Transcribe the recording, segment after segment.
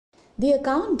The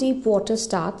account Deep Water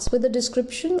starts with a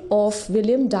description of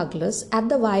William Douglas at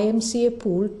the YMCA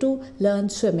pool to learn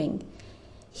swimming.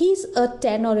 He's a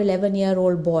 10 or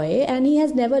 11-year-old boy and he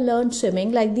has never learned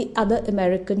swimming like the other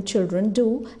American children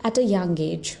do at a young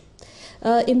age.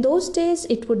 In those days,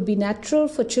 it would be natural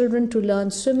for children to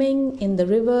learn swimming in the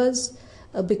rivers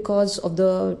because of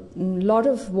the lot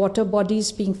of water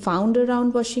bodies being found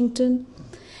around Washington.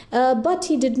 But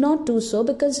he did not do so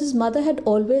because his mother had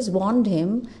always warned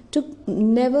him to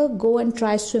never go and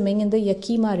try swimming in the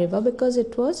Yakima River because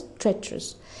it was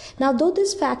treacherous. Now, though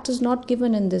this fact is not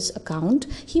given in this account,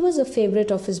 he was a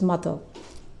favorite of his mother.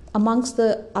 Amongst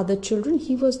the other children,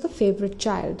 he was the favorite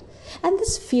child. And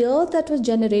this fear that was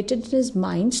generated in his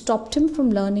mind stopped him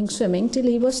from learning swimming till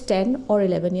he was 10 or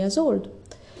 11 years old.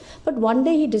 But one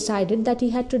day he decided that he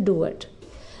had to do it.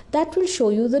 That will show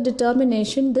you the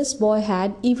determination this boy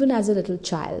had even as a little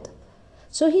child.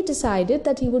 So he decided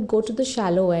that he would go to the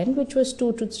shallow end, which was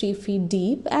 2 to 3 feet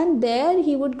deep, and there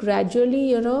he would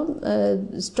gradually,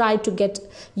 try to get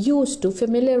used to,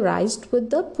 familiarized with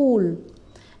the pool.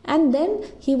 And then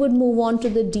he would move on to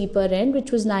the deeper end,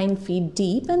 which was 9 feet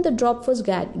deep, and the drop was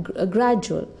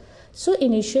gradual. So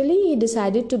initially he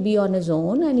decided to be on his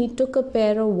own, and he took a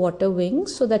pair of water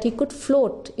wings so that he could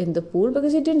float in the pool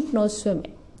because he didn't know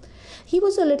swimming. He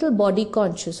was a little body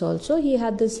conscious also. He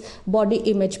had this body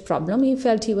image problem. He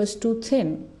felt he was too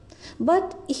thin.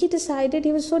 But he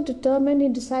was so determined, he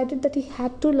decided that he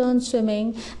had to learn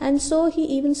swimming. And so he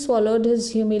even swallowed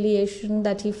his humiliation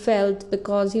that he felt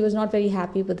because he was not very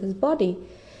happy with his body.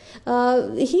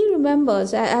 He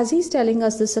remembers, as he's telling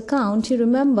us this account, he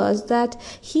remembers that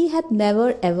he had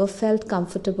never ever felt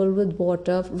comfortable with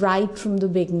water right from the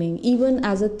beginning, even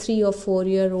as a 3 or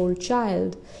 4-year-old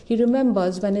child. He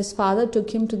remembers when his father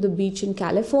took him to the beach in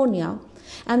California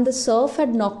and the surf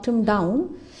had knocked him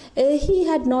down. He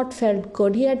had not felt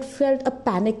good. He had felt a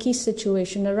panicky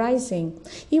situation arising.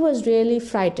 He was really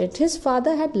frightened. His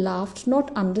father had laughed,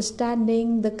 not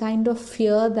understanding the kind of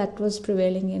fear that was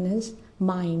prevailing in his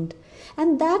mind.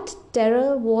 And that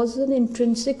terror was an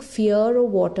intrinsic fear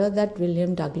of water that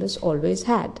William Douglas always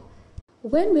had.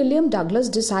 When William Douglas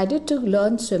decided to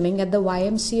learn swimming at the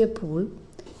YMCA pool,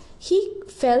 he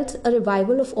felt a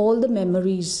revival of all the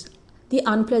memories, the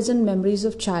unpleasant memories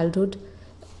of childhood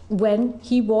when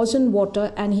he was in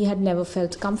water and he had never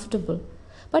felt comfortable.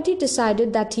 But he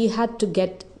decided that he had to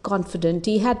get confident,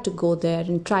 he had to go there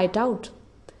and try it out.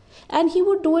 And he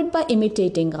would do it by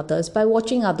imitating others, by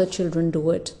watching other children do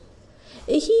it.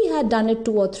 He had done it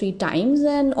 2 or 3 times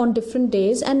and on different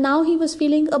days, and now he was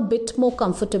feeling a bit more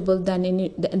comfortable than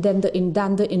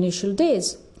the initial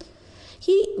days.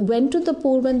 He went to the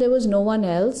pool when there was no one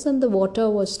else and the water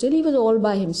was still. He was all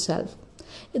by himself.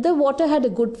 The water had a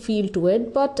good feel to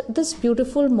it, but this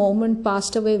beautiful moment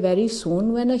passed away very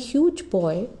soon when a huge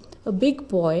boy, a big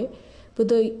boy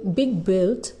with a big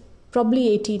build, probably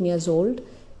 18 years old,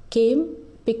 came,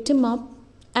 picked him up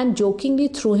and jokingly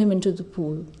threw him into the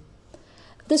pool.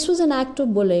 This was an act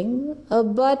of bullying,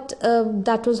 but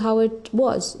that was how it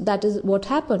was. That is what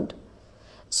happened.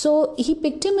 So he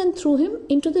picked him and threw him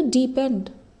into the deep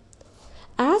end.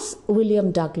 As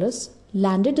William Douglas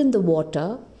landed in the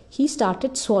water, he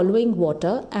started swallowing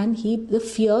water and the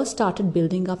fear started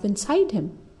building up inside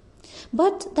him.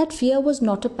 But that fear was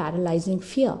not a paralyzing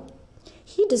fear.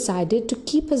 He decided to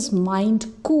keep his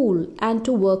mind cool and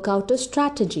to work out a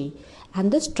strategy.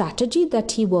 And the strategy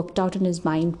that he worked out in his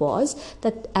mind was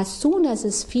that as soon as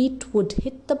his feet would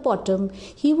hit the bottom,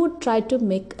 he would try to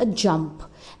make a jump.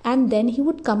 And then he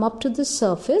would come up to the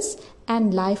surface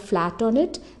and lie flat on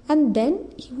it. And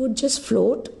then he would just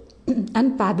float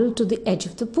and paddle to the edge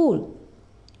of the pool.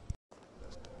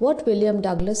 What William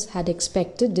Douglas had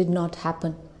expected did not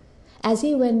happen. As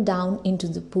he went down into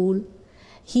the pool,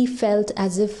 he felt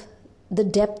as if the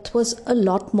depth was a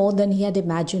lot more than he had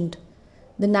imagined.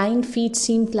 The 9 feet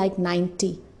seemed like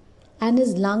 90, and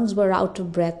his lungs were out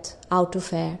of breath, out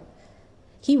of air.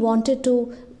 He wanted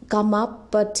to come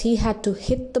up, but he had to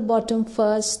hit the bottom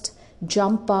first,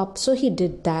 jump up, so he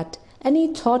did that. And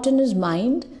he thought in his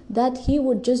mind that he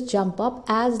would just jump up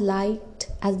as light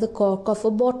as the cork of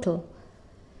a bottle.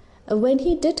 When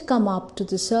he did come up to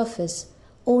the surface,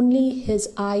 only his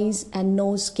eyes and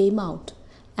nose came out.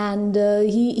 And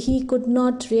he could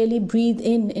not really breathe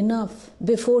in enough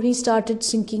before he started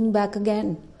sinking back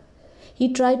again.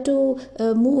 He tried to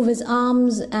move his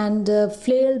arms and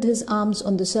flailed his arms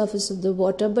on the surface of the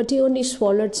water, but he only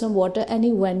swallowed some water and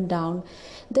he went down.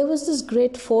 There was this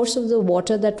great force of the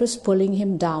water that was pulling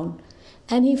him down,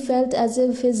 and he felt as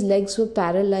if his legs were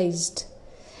paralyzed.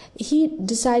 He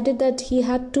decided that he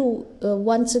had to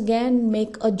once again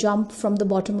make a jump from the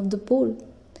bottom of the pool.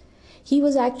 He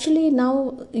was actually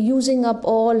now using up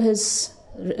all his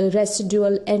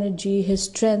residual energy, his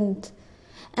strength,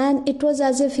 and it was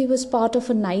as if he was part of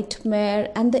a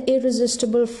nightmare, and the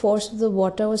irresistible force of the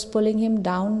water was pulling him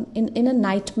down in a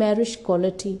nightmarish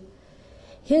quality.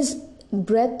 His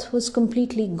breath was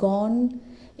completely gone.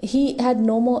 He had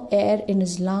no more air in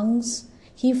his lungs.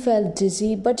 He felt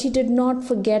dizzy, but he did not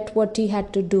forget what he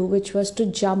had to do, which was to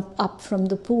jump up from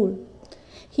the pool.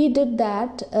 He did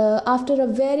that. After a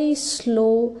very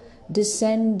slow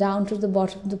descent down to the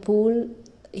bottom of the pool,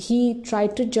 he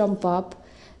tried to jump up,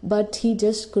 but he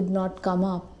just could not come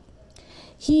up.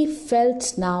 He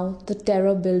felt now the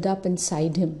terror build up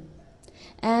inside him,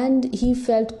 and he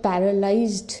felt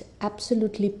paralyzed,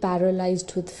 absolutely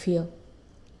paralyzed with fear.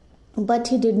 But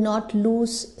he did not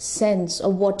lose sense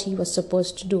of what he was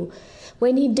supposed to do.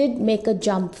 When he did make a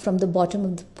jump from the bottom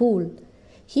of the pool,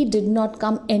 he did not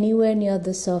come anywhere near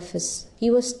the surface.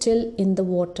 He was still in the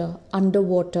water,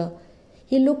 underwater.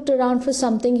 He looked around for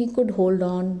something he could hold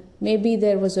on. Maybe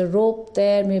there was a rope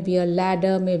there, maybe a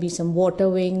ladder, maybe some water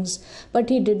wings, but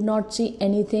he did not see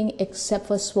anything except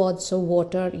for swaths of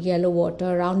water, yellow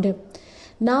water around him.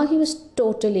 Now he was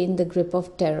totally in the grip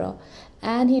of terror,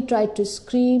 and he tried to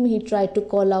scream, he tried to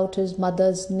call out his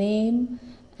mother's name,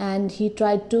 and he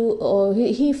felt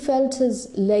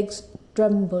his legs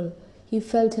tremble. He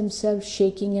felt himself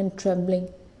shaking and trembling.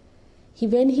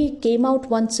 When he came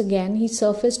out once again, he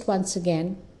surfaced once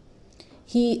again.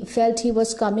 He felt he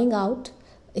was coming out.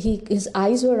 His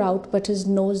eyes were out, but his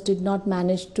nose did not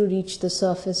manage to reach the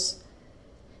surface.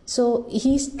 So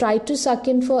he tried to suck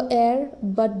in for air,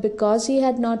 but because he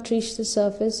had not reached the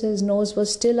surface, his nose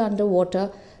was still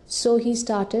underwater. So he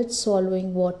started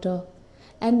swallowing water.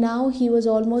 And now he was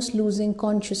almost losing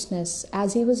consciousness.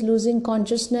 As he was losing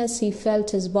consciousness, he felt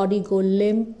his body go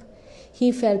limp.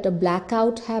 He felt a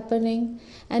blackout happening,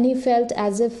 and he felt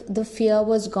as if the fear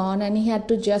was gone and he had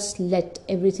to just let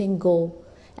everything go,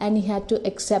 and he had to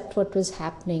accept what was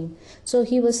happening. So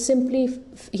he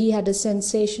had a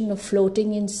sensation of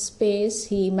floating in space.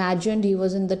 He imagined he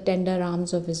was in the tender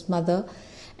arms of his mother,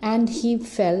 and he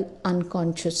fell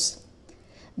unconscious.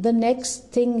 The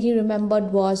next thing he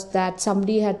remembered was that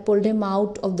somebody had pulled him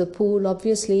out of the pool,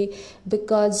 obviously,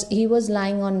 because he was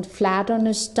lying flat on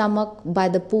his stomach by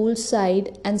the pool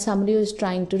side, and somebody was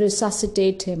trying to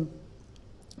resuscitate him,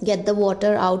 get the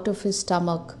water out of his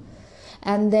stomach.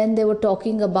 And then they were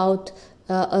talking about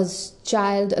a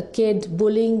kid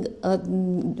bullying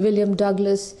William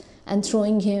Douglas and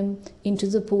throwing him into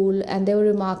the pool, and they were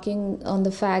remarking on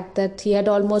the fact that he had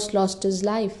almost lost his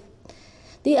life.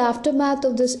 The aftermath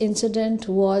of this incident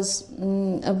was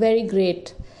very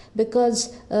great,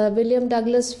 because William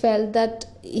Douglas felt that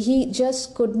he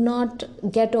just could not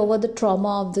get over the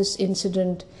trauma of this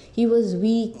incident. He was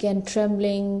weak and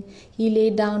trembling. He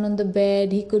lay down on the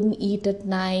bed. He couldn't eat at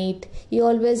night. He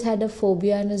always had a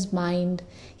phobia in his mind.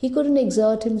 He couldn't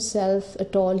exert himself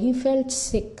at all. He felt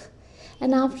sick.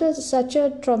 And after such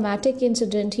a traumatic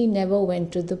incident, he never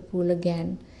went to the pool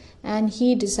again, and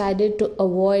he decided to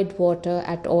avoid water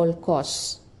at all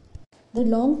costs. The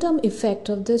long-term effect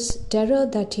of this terror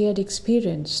that he had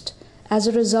experienced as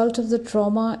a result of the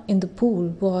trauma in the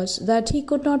pool was that he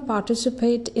could not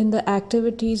participate in the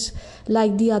activities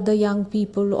like the other young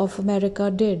people of America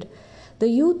did. The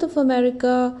youth of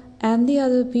America and the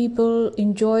other people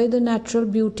enjoy the natural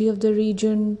beauty of the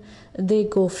region. They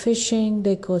go fishing,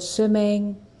 they go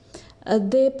swimming,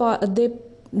 they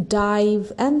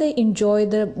dive, and they enjoy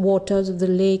the waters of the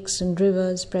lakes and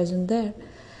rivers present there.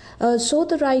 So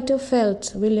the writer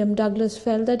William Douglas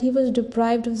felt that he was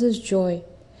deprived of this joy,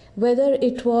 whether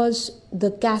it was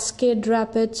the Cascade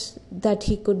Rapids that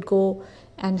he could go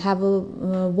and have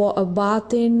a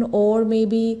bath in, or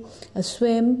maybe a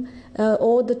swim,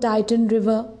 or the Titan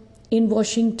River in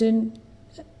Washington,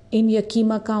 in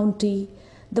Yakima County,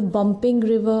 the Bumping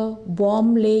River,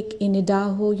 Baum Lake in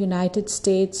Idaho, United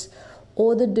States,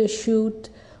 or the Deschutes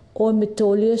or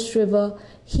Metolius River.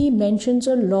 He mentions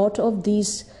a lot of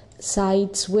these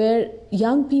sites where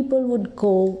young people would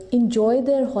go enjoy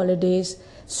their holidays,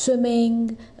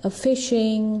 swimming,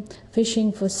 fishing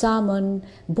for salmon,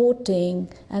 boating,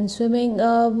 and swimming.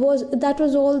 That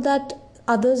was all that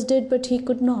others did, but he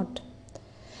could not.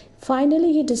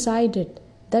 Finally, he decided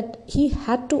that he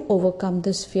had to overcome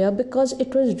this fear because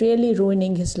it was really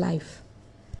ruining his life.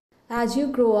 As you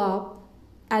grow up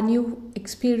and you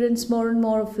experience more and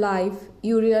more of life,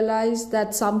 you realize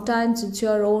that sometimes it's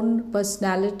your own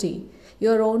personality,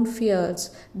 your own fears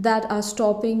that are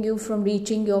stopping you from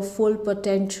reaching your full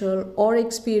potential or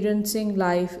experiencing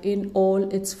life in all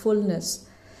its fullness.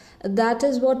 That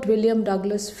is what William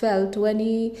Douglas felt when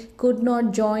he could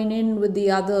not join in with the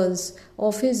others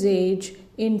of his age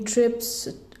in trips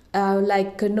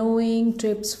like canoeing,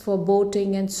 trips for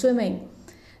boating and swimming.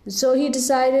 So he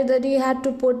decided that he had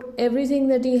to put everything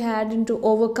that he had into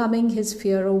overcoming his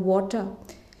fear of water.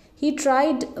 He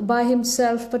tried by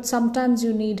himself, but sometimes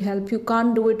you need help. You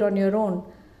can't do it on your own.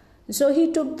 So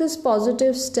he took this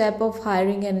positive step of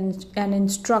hiring an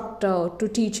instructor to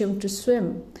teach him to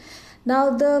swim. Now,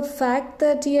 the fact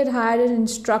that he had hired an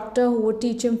instructor who would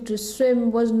teach him to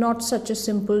swim was not such a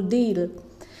simple deal.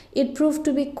 It proved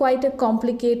to be quite a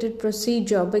complicated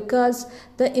procedure because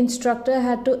the instructor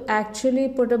had to actually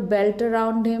put a belt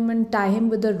around him and tie him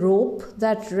with a rope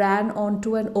that ran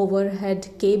onto an overhead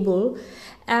cable.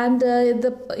 And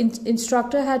the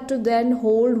instructor had to then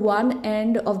hold one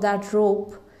end of that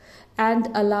rope and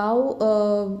allow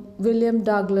William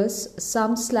Douglas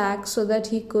some slack so that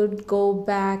he could go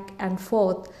back and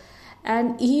forth.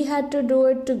 And he had to do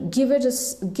it to give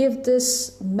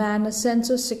this man a sense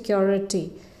of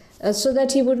security. So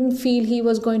that he wouldn't feel he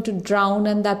was going to drown,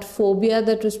 and that phobia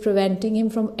that was preventing him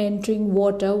from entering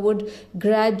water would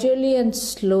gradually and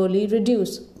slowly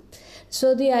reduce.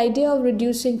 So the idea of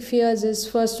reducing fears is,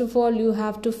 first of all, you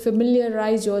have to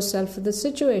familiarize yourself with the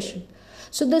situation.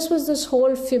 So this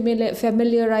whole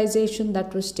familiarization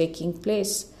that was taking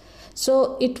place.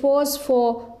 So it was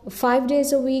for 5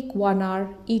 days a week, 1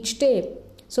 hour each day.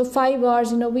 So 5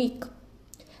 hours in a week.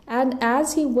 And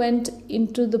as he went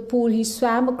into the pool, he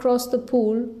swam across the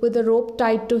pool with a rope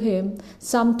tied to him.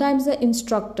 Sometimes the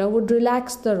instructor would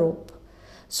relax the rope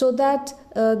so that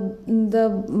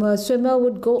the swimmer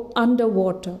would go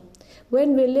underwater.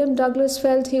 When William Douglas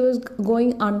felt he was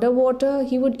going underwater,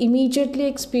 he would immediately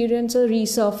experience a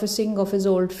resurfacing of his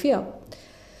old fear.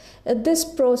 This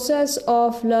process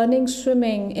of learning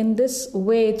swimming in this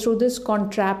way, through this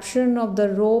contraption of the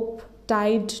rope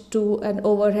tied to an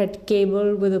overhead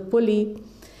cable with a pulley,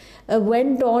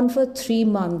 went on for 3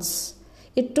 months.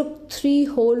 It took 3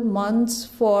 whole months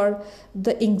for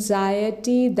the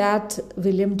anxiety that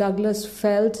William Douglas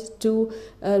felt to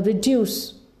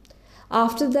reduce.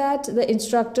 After that, the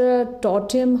instructor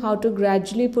taught him how to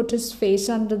gradually put his face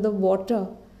under the water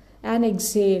and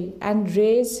exhale and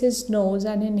raise his nose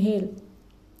and inhale.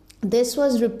 This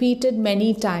was repeated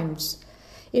many times.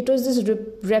 It was this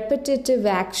repetitive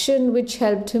action which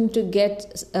helped him to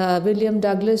get William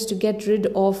Douglas to get rid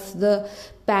of the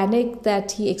panic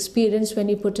that he experienced when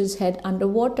he put his head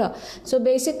underwater. So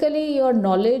basically, your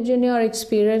knowledge and your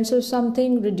experience of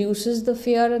something reduces the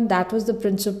fear, and that was the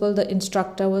principle the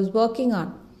instructor was working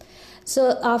on.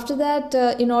 So after that,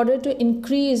 in order to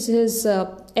increase his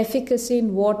efficacy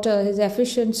in water, his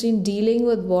efficiency in dealing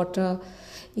with water,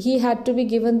 he had to be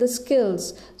given the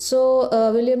skills. So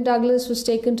William Douglas was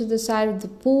taken to the side of the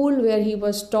pool where he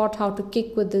was taught how to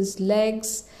kick with his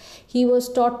legs. He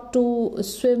was taught to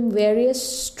swim various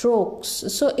strokes.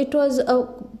 So it was a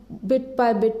bit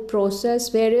by bit process.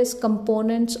 Various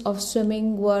components of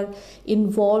swimming were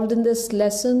involved in this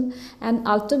lesson, and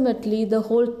ultimately the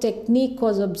whole technique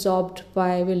was absorbed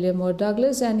by William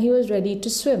Douglas, and he was ready to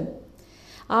swim.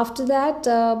 After that,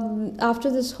 after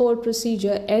this whole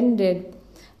procedure ended,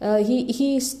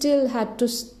 he still had to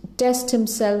test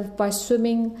himself by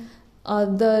swimming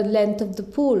the length of the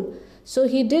pool. So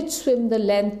he did swim the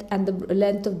length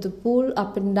of the pool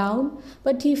up and down,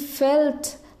 but he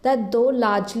felt that though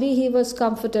largely he was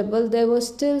comfortable, there were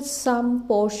still some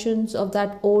portions of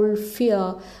that old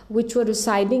fear which were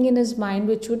residing in his mind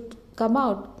which would come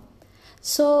out.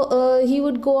 So he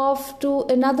would go off to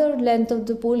another length of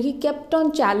the pool. He kept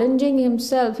on challenging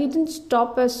himself. He didn't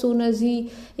stop as soon as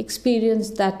he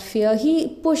experienced that fear. He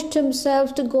pushed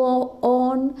himself to go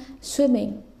on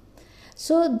swimming.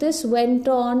 So this went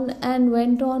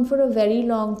on for a very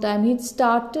long time. He'd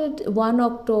started 1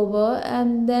 October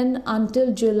and then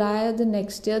until July the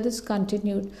next year this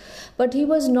continued. But he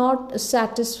was not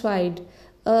satisfied.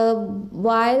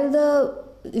 While the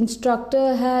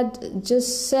instructor had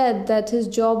just said that his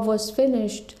job was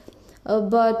finished,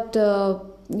 but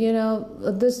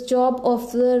this job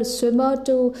of the swimmer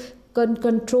to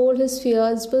control his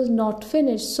fears was not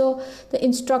finished. So the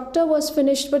instructor was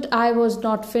finished, but I was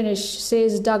not finished,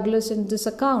 says Douglas in this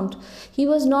account. He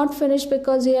was not finished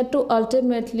because he had to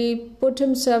ultimately put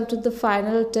himself to the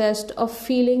final test of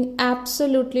feeling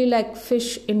absolutely like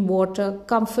fish in water,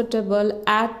 comfortable,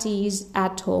 at ease,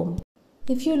 at home.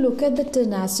 If you look at the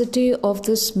tenacity of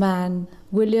this man,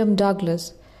 William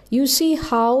Douglas, you see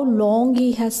how long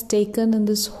he has taken in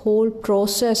this whole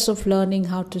process of learning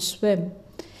how to swim.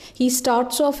 He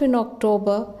starts off in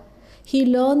October. He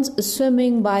learns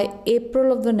swimming by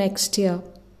April of the next year.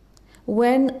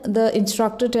 when the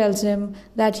instructor tells him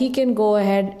that he can go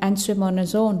ahead and swim on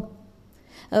his own.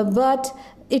 But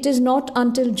it is not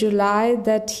until July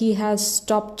that he has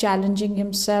stopped challenging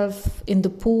himself in the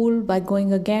pool by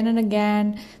going again and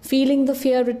again, feeling the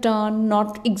fear return,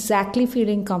 not exactly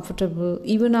feeling comfortable,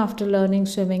 even after learning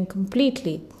swimming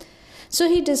completely. So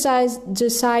he decides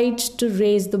to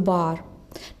raise the bar,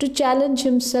 to challenge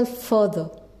himself further,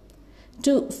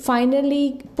 to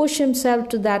finally push himself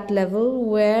to that level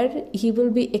where he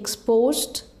will be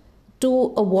exposed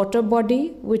to a water body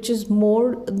which is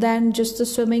more than just a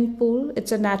swimming pool.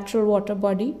 It's a natural water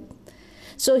body.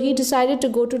 So he decided to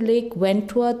go to Lake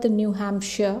Wentworth in New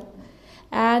Hampshire,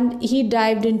 and he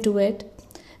dived into it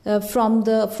from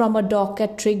a dock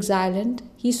at Triggs Island.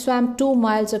 He swam 2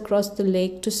 miles across the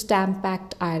lake to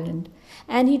Stampact Island,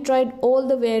 and he tried all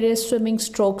the various swimming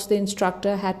strokes the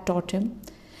instructor had taught him.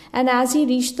 And as he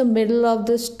reached the middle of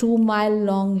this 2-mile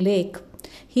long lake,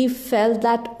 he felt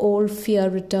that old fear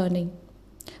returning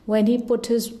when he put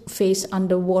his face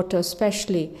underwater,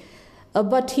 especially.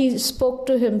 But he spoke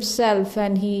to himself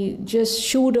and he just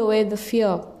shooed away the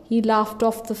fear. He laughed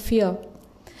off the fear.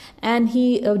 And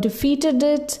he defeated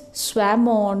it, swam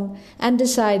on, and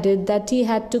decided that he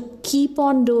had to keep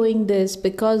on doing this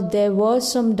because there were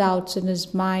some doubts in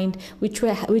his mind which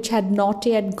had not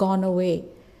yet gone away.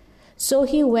 So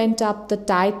he went up the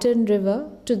Titan River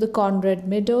to the Conrad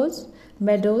Meadows,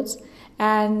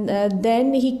 and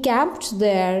then he camped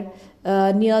there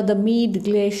near the Mead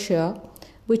Glacier,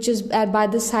 which is by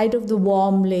the side of the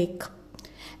Warm Lake.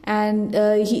 And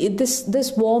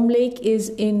this Warm Lake is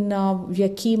in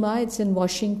Yakima, it's in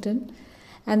Washington.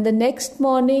 And the next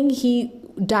morning he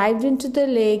dived into the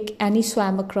lake and he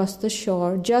swam across the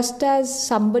shore, just as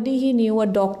somebody he knew, a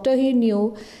doctor he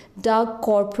knew, Doug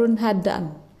Corcoran, had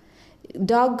done.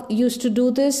 Doug used to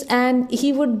do this, and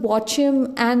he would watch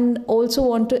him and also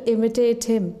want to imitate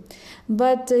him.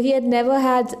 But he had never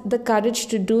had the courage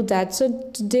to do that.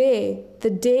 So today, the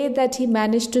day that he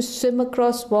managed to swim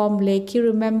across Warm Lake, he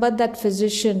remembered that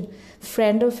physician,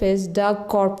 friend of his, Doug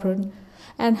Corcoran,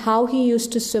 and how he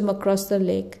used to swim across the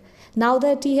lake. Now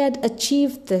that he had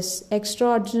achieved this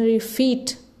extraordinary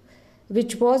feat,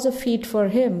 which was a feat for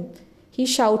him, he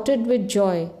shouted with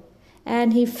joy.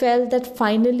 And he felt that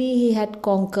finally he had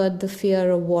conquered the fear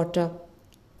of water.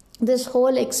 This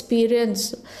whole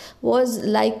experience was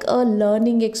like a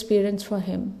learning experience for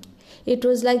him. It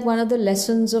was like one of the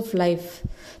lessons of life,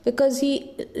 because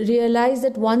he realized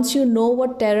that once you know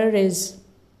what terror is,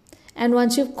 and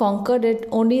once you've conquered it,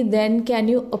 only then can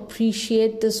you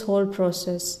appreciate this whole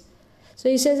process. So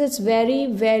he says it's very,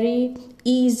 very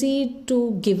easy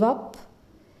to give up.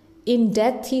 In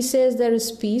death, he says, there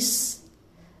is peace.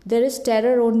 There is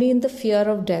terror only in the fear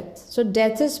of death. So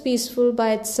death is peaceful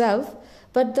by itself,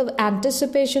 but the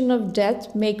anticipation of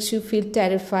death makes you feel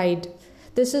terrified.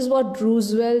 This is what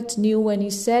Roosevelt knew when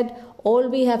he said, all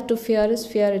we have to fear is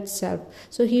fear itself.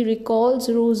 So he recalls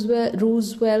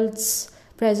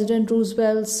President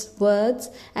Roosevelt's words,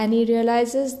 and he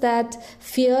realizes that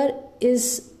fear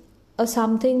is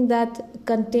something that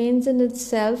contains in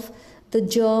itself the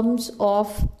germs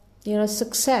of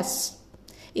success.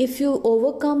 If you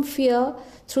overcome fear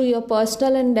through your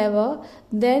personal endeavor,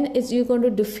 then you're going to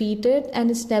defeat it and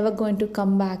it's never going to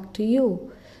come back to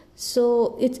you.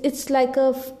 So it's like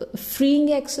a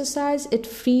freeing exercise. It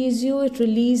frees you, it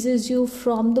releases you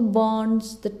from the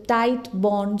bonds, the tight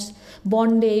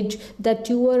bondage that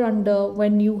you were under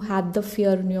when you had the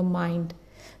fear in your mind.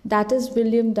 That is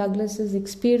William Douglas's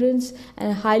experience,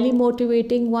 and a highly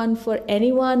motivating one for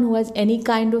anyone who has any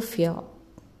kind of fear.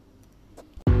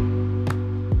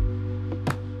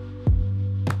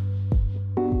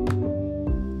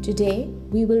 Today,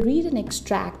 we will read an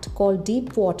extract called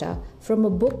Deep Water from a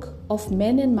book of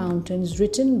Men and Mountains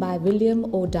written by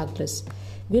William O. Douglas.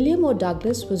 William O.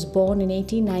 Douglas was born in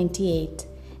 1898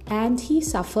 and he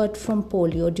suffered from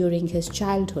polio during his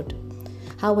childhood.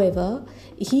 However,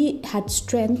 he had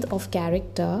strength of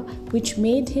character which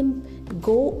made him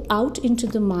go out into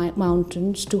the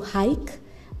mountains to hike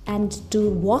and to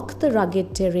walk the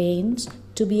rugged terrains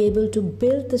to be able to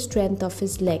build the strength of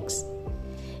his legs.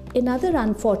 Another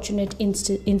unfortunate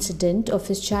incident of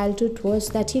his childhood was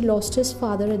that he lost his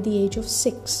father at the age of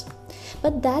 6.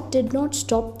 But that did not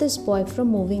stop this boy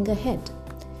from moving ahead.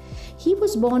 He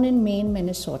was born in Maine,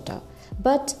 Minnesota,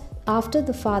 but after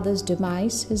the father's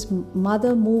demise, his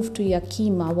mother moved to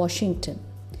Yakima, Washington,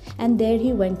 and there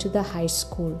he went to the high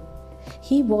school.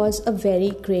 He was a very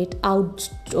great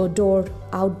outdoor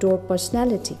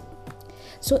personality.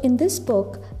 So in this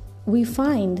book, we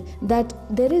find that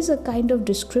there is a kind of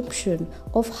description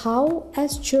of how,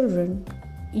 as children,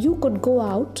 you could go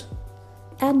out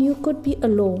and you could be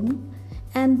alone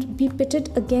and be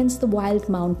pitted against the wild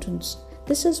mountains.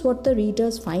 This is what the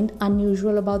readers find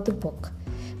unusual about the book,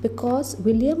 because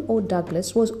William O.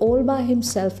 Douglas was all by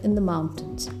himself in the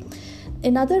mountains.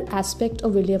 Another aspect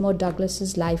of William O.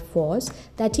 Douglas's life was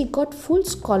that he got full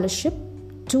scholarship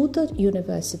to the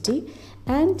university,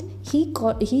 and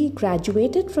he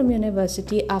graduated from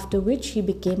university, after which he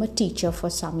became a teacher for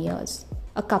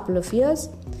a couple of years,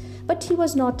 but he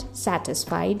was not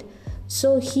satisfied.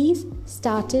 So he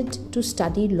started to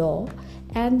study law,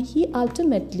 and he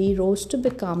ultimately rose to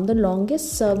become the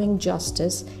longest serving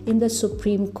justice in the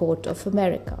Supreme Court of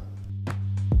America.